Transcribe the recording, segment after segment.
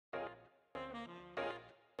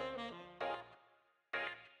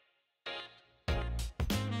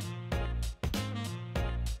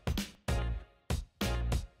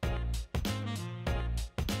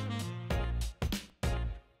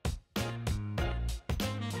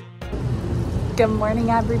Good morning,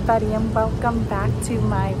 everybody, and welcome back to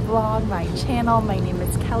my vlog, my channel. My name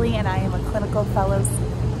is Kelly and I am a clinical fellow.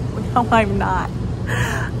 No, I'm not.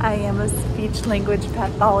 I am a speech language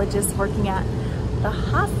pathologist working at the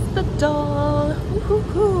hospital.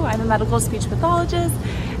 I'm a medical speech pathologist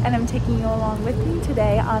and I'm taking you along with me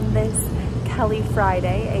today on this Kelly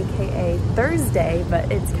Friday, aka Thursday,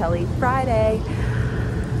 but it's Kelly Friday.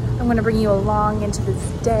 I'm going to bring you along into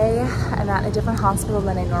this day. I'm at a different hospital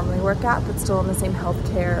than I normally work at, but still in the same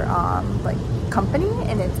healthcare company,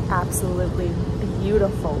 and it's absolutely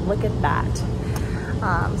beautiful. Look at that.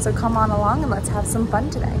 So come on along and let's have some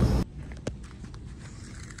fun today.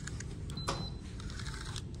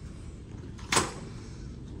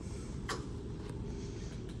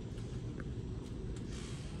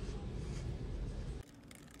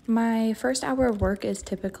 My first hour of work is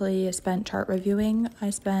typically spent chart reviewing. I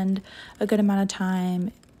spend a good amount of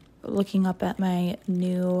time looking up at my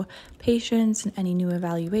new patients and any new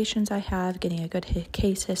evaluations I have, getting a good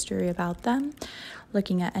case history about them,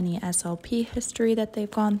 looking at any SLP history that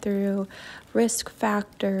they've gone through, risk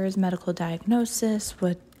factors, medical diagnosis,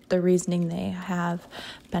 what the reasoning they have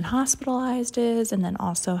been hospitalized is, and then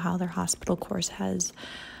also how their hospital course has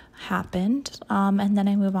happened, and then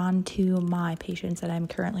I move on to my patients that I'm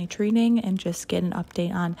currently treating and just get an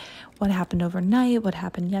update on what happened overnight, what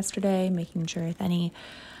happened yesterday, making sure if any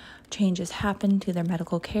changes happen to their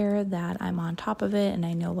medical care that I'm on top of it and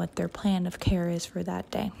I know what their plan of care is for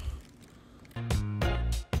that day.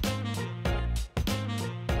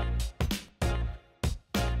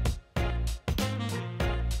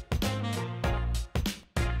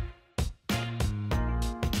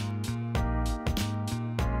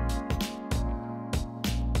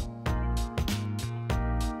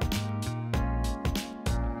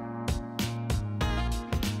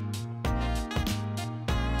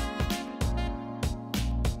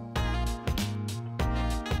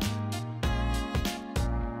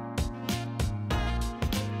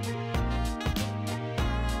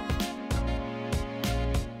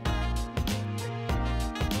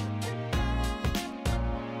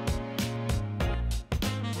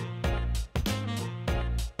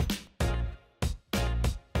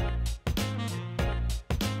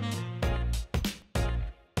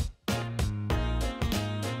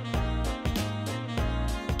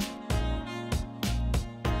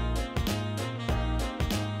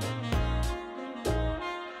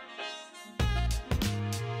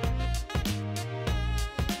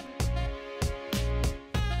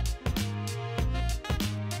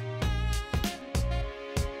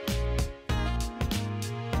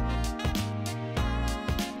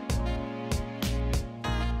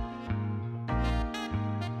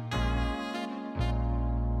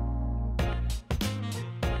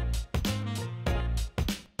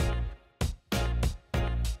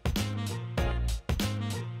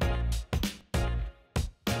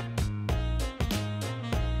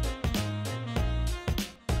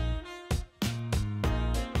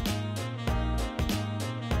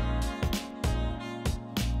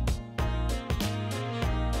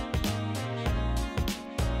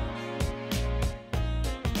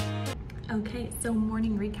 Okay, so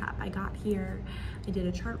morning recap. I got here, I did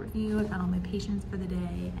a chart review, I got all my patients for the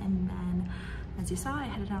day, and then as you saw, I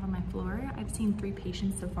headed out on my floor. I've seen 3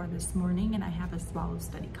 patients so far this morning, and I have a swallow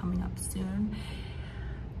study coming up soon.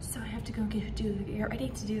 So I have to go get ready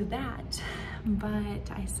to do that. But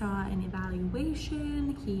I saw an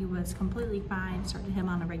evaluation. He was completely fine, started him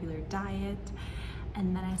on a regular diet.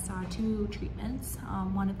 And then I saw 2 treatments.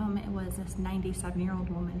 One of them, it was this 97-year-old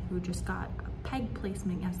woman who just got a peg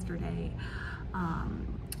placement yesterday.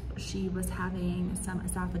 She was having some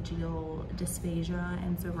esophageal dysphagia,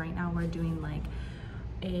 and so right now we're doing like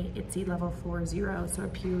a ITSE level 4-0, so a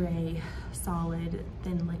puree, solid,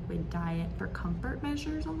 thin liquid diet for comfort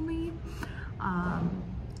measures only.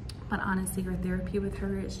 But honestly, her therapy with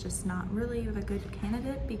her is just not really a good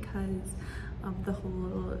candidate because of the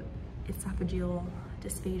whole esophageal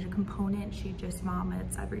dysphagia component. She just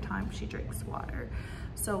vomits every time she drinks water.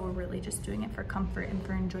 So we're really just doing it for comfort and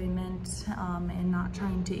for enjoyment, and not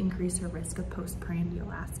trying to increase her risk of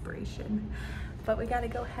postprandial aspiration. But we got to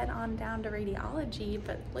go head on down to radiology.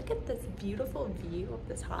 But look at this beautiful view of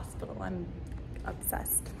this hospital. I'm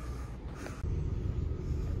obsessed.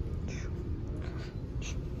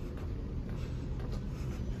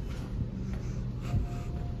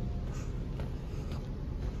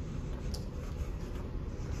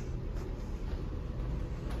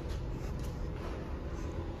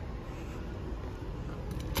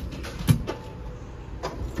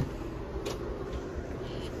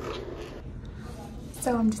 So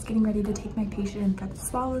So I'm just getting ready to take my patient in for the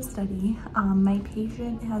swallow study. My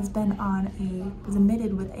patient has been was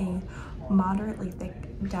admitted with a moderately thick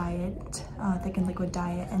diet, thick and liquid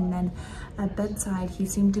diet, and then at bedside he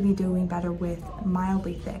seemed to be doing better with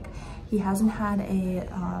mildly thick. He hasn't had a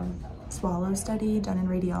swallow study done in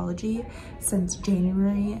radiology since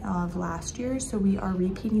January of last year, so we are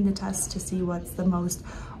repeating the test to see what's the most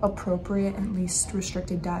appropriate and least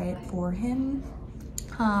restricted diet for him.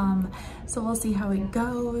 So we'll see how it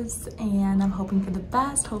goes, and I'm hoping for the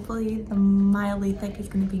best. Hopefully the mildly thick is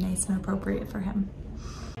going to be nice and appropriate for him.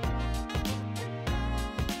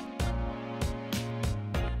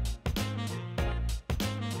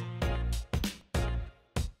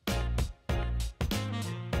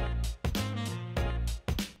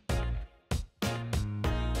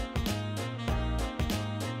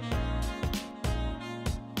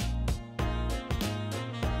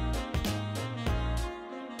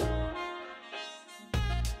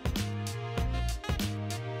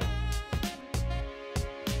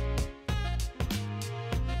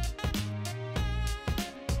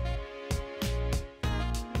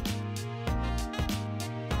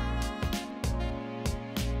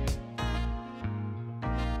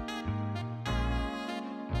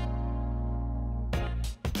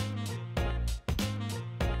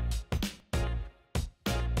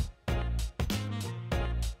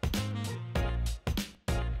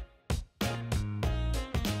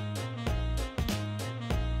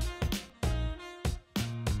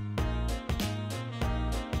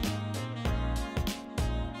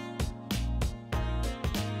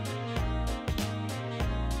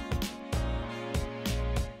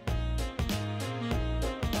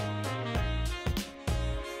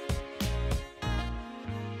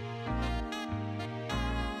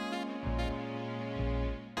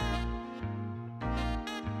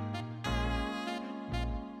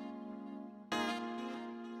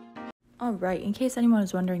 All right, in case anyone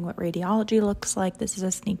is wondering what radiology looks like, this is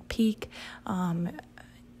a sneak peek.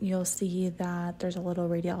 You'll see that there's a little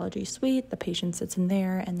radiology suite. The patient sits in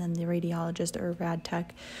there, and then the radiologist or rad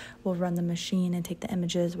tech will run the machine and take the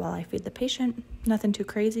images while I feed the patient. Nothing too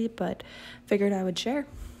crazy, but figured I would share.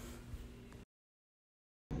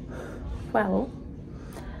 Well,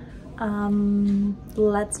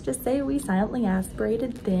 let's just say we silently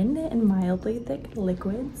aspirated thin and mildly thick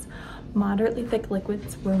liquids. Moderately thick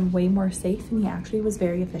liquids were way more safe, and he actually was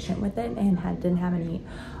very efficient with it and didn't have any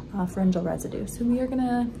pharyngeal residue. So we are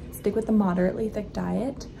gonna stick with the moderately thick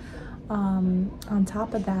diet. On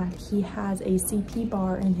top of that, he has a CP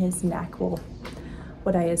bar in his neck. Well,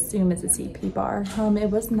 what I assume is a CP bar.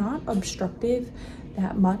 It was not obstructive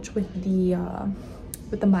that much with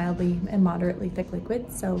the mildly and moderately thick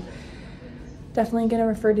liquids. So definitely gonna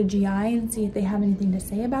refer to GI and see if they have anything to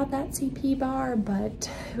say about that CP bar, but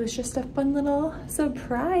it was just a fun little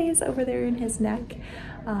surprise over there in his neck.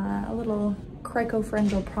 A little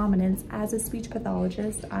cricopharyngeal prominence. As a speech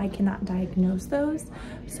pathologist, I cannot diagnose those.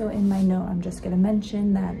 So in my note, I'm just gonna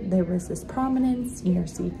mention that there was this prominence near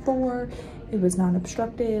C4. It was not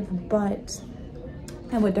obstructive, but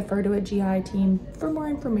I would defer to a GI team for more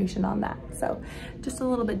information on that. So just a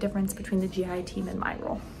little bit difference between the GI team and my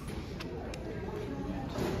role.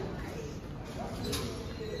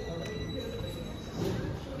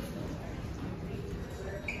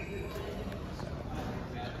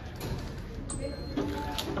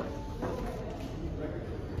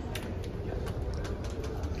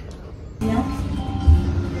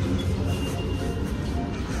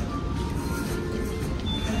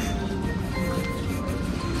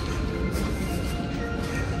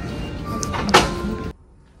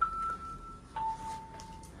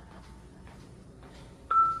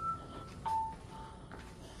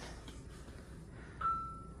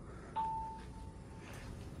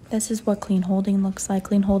 This is what clean holding looks like.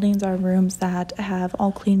 Clean holdings are rooms that have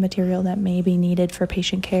all clean material that may be needed for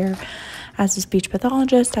patient care. As a speech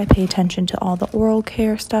pathologist, I pay attention to all the oral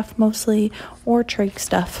care stuff mostly, or trach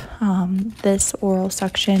stuff. This oral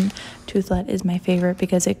suction toothlet is my favorite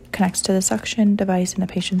because it connects to the suction device in a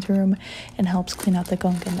patient's room and helps clean out the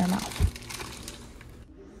gunk in their mouth.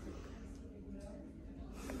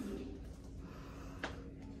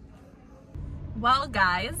 Well,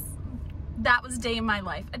 guys, that was a day in my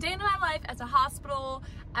life. A day in my life as a hospital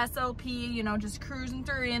SLP, you know, just cruising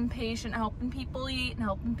through inpatient, helping people eat and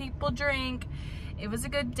helping people drink. It was a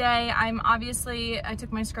good day. I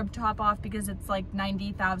took my scrub top off because it's like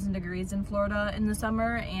 90,000 degrees in Florida in the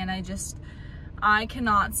summer, and I just, I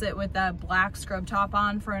cannot sit with that black scrub top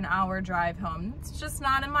on for an hour drive home. It's just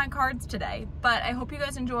not in my cards today, but I hope you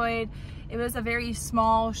guys enjoyed. It was a very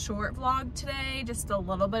small, short vlog today, just a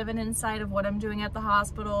little bit of an insight of what I'm doing at the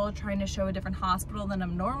hospital, trying to show a different hospital than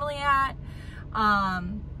I'm normally at.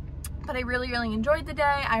 But I really enjoyed the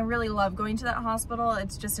day. I really love going to that hospital.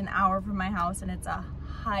 It's just an hour from my house and it's a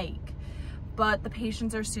hike. But the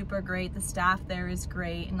patients are super great, the staff there is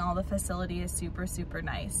great, and all the facility is super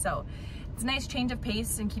nice. So it's a nice change of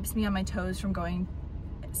pace and keeps me on my toes from going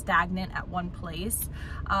stagnant at one place.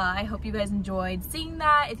 I hope you guys enjoyed seeing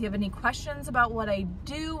that. If you have any questions about what I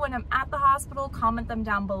do when I'm at the hospital, comment them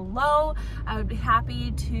down below. I would be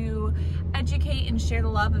happy to educate and share the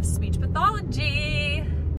love of speech pathology.